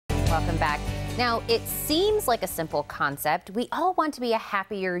Welcome back. Now, it seems like a simple concept. We all want to be a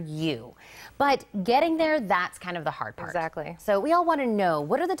happier you. But getting there, that's kind of the hard part. Exactly. So we all want to know,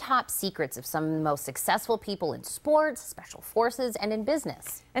 what are the top secrets of some of the most successful people in sports, special forces, and in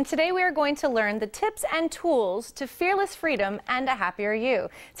business? And today we are going to learn the tips and tools to fearless freedom and a happier you.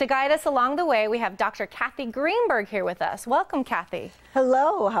 To guide us along the way, we have Dr. Cathy Greenberg here with us. Welcome, Cathy.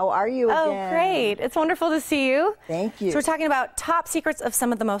 Hello, how are you again? Oh, great. It's wonderful to see you. Thank you. So we're talking about top secrets of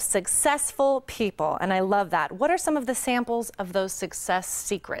some of the most successful people, and I love that. What are some of the samples of those success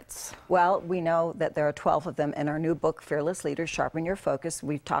secrets? Well, we know that there are 12 of them in our new book, Fearless Leaders, Sharpen Your Focus.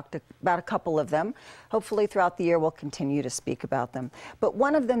 We've talked about a couple of them. Hopefully throughout the year we'll continue to speak about them. But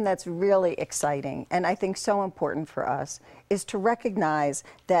one of them that's really exciting, and I think so important for us, is to recognize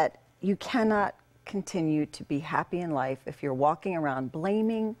that you cannot continue to be happy in life if you're walking around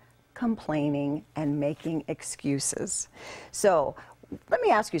blaming, complaining, and making excuses. So let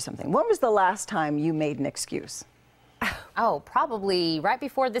me ask you something. When was the last time you made an excuse? Oh, probably right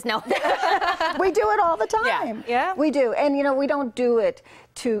before this. No. We do it all the time. Yeah. We do. And, you know, we don't do it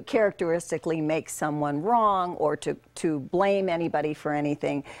to characteristically make someone wrong or to blame anybody for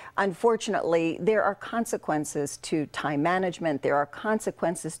anything. Unfortunately, there are consequences to time management. There are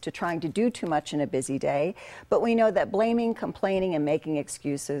consequences to trying to do too much in a busy day. But we know that blaming, complaining, and making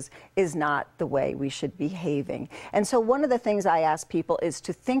excuses is not the way we should be behaving. And so one of the things I ask people is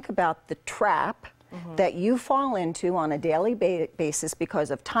to think about the trap that you fall into on a daily basis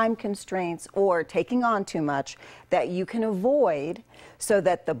because of time constraints or taking on too much that you can avoid so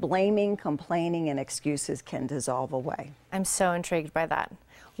that the blaming, complaining, and excuses can dissolve away. I'm so intrigued by that.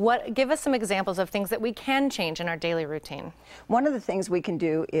 Give us some examples of things that we can change in our daily routine. One of the things we can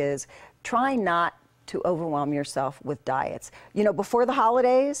do is try not to overwhelm yourself with diets. You know, before the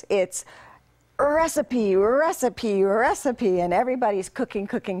holidays, it's recipe, recipe, recipe, and everybody's cooking,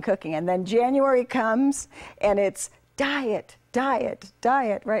 cooking, cooking. And then January comes and it's diet, diet,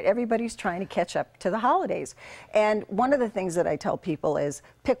 diet, right? Everybody's trying to catch up to the holidays. And one of the things that I tell people is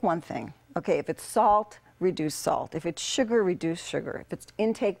pick one thing. Okay, if it's salt, reduce salt. If it's sugar, reduce sugar. If it's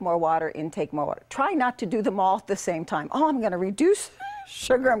intake more water, intake more water. Try not to do them all at the same time. Oh, I'm going to reduce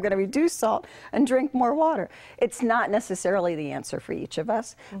sugar, I'm going to reduce salt, and drink more water. It's not necessarily the answer for each of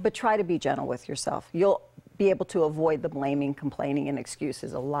us, but try to be gentle with yourself. You'll be able to avoid the blaming, complaining, and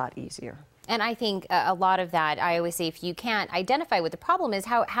excuses a lot easier. And I think a lot of that, I always say, if you can't identify what the problem is,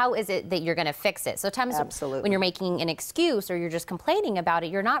 how is it that you're going to fix it? So sometimes when you're making an excuse or you're just complaining about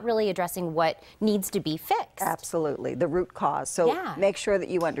it, you're not really addressing what needs to be fixed. Absolutely, the root cause. So make sure that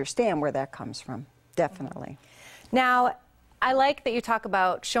you understand where that comes from, definitely. Now, I like that you talk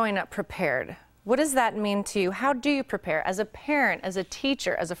about showing up prepared. What does that mean to you? How do you prepare as a parent, as a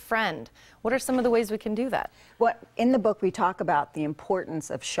teacher, as a friend? What are some of the ways we can do that? Well, in the book, we talk about the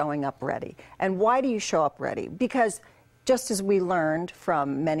importance of showing up ready. And why do you show up ready? Because just as we learned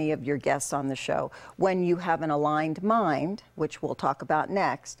from many of your guests on the show, when you have an aligned mind, which we'll talk about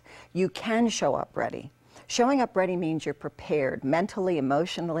next, you can show up ready. Showing up ready means you're prepared mentally,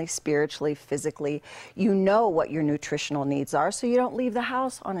 emotionally, spiritually, physically. You know what your nutritional needs are, so you don't leave the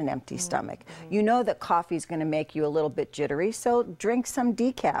house on an empty stomach. You know that coffee is going to make you a little bit jittery, so drink some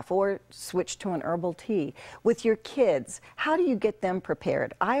decaf or switch to an herbal tea. With your kids, how do you get them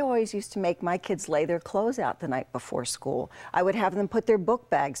prepared? I always used to make my kids lay their clothes out the night before school. I would have them put their book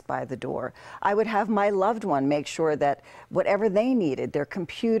bags by the door. I would have my loved one make sure that whatever they needed, their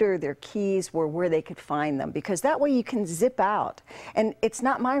computer, their keys, were where they could find them, because that way you can zip out. And it's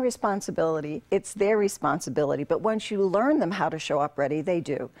not my responsibility, it's their responsibility. But once you learn them how to show up ready, they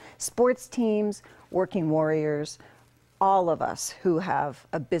do. Sports teams, working warriors, all of us who have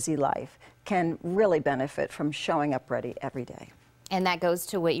a busy life can really benefit from showing up ready every day. And that goes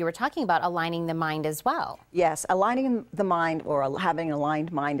to what you were talking about, aligning the mind as well. Yes, aligning the mind, or having an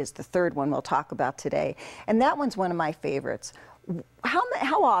aligned mind, is the third one we'll talk about today. And that one's one of my favorites.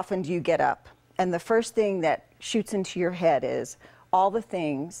 How often do you get up and the first thing that shoots into your head is all the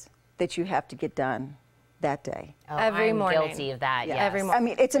things that you have to get done that day? Oh, every morning. I'm guilty of that, yes. Every morning. I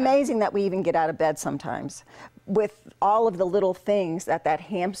mean, it's amazing that we even get out of bed sometimes with all of the little things that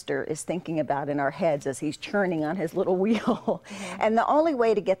hamster is thinking about in our heads as he's churning on his little wheel. And the only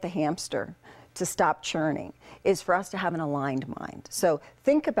way to get the hamster to stop churning is for us to have an aligned mind. So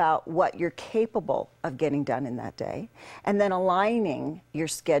think about what you're capable of getting done in that day, and then aligning your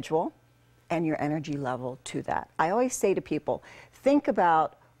schedule and your energy level to that. I always say to people, think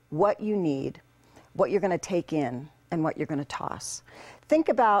about what you need, what you're going to take in, and what you're going to toss. Think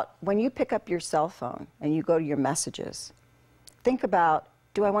about when you pick up your cell phone and you go to your messages, think about,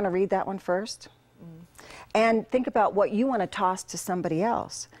 do I want to read that one first? And think about what you want to toss to somebody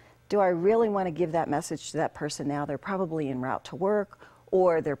else. do I really want to give that message to that person now? They're probably en route to work,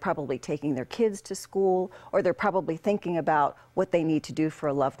 or they're probably taking their kids to school, or they're probably thinking about what they need to do for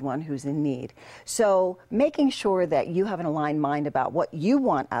a loved one who's in need. So making sure that you have an aligned mind about what you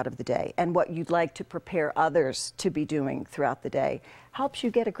want out of the day and what you'd like to prepare others to be doing throughout the day helps you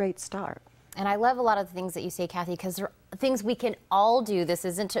get a great start. And I love a lot of the things that you say, Cathy, because they're things we can all do. This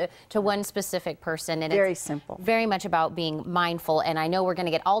isn't to one specific person. And very it's simple. Very much about being mindful. And I know we're going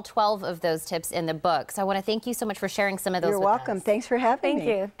to get all 12 of those tips in the book. So I want to thank you so much for sharing some of those with us. You're welcome. Thanks for having me.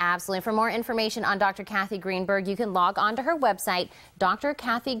 Thank you. Absolutely. For more information on Dr. Cathy Greenberg, you can log on to her website,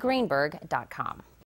 drcathygreenberg.com.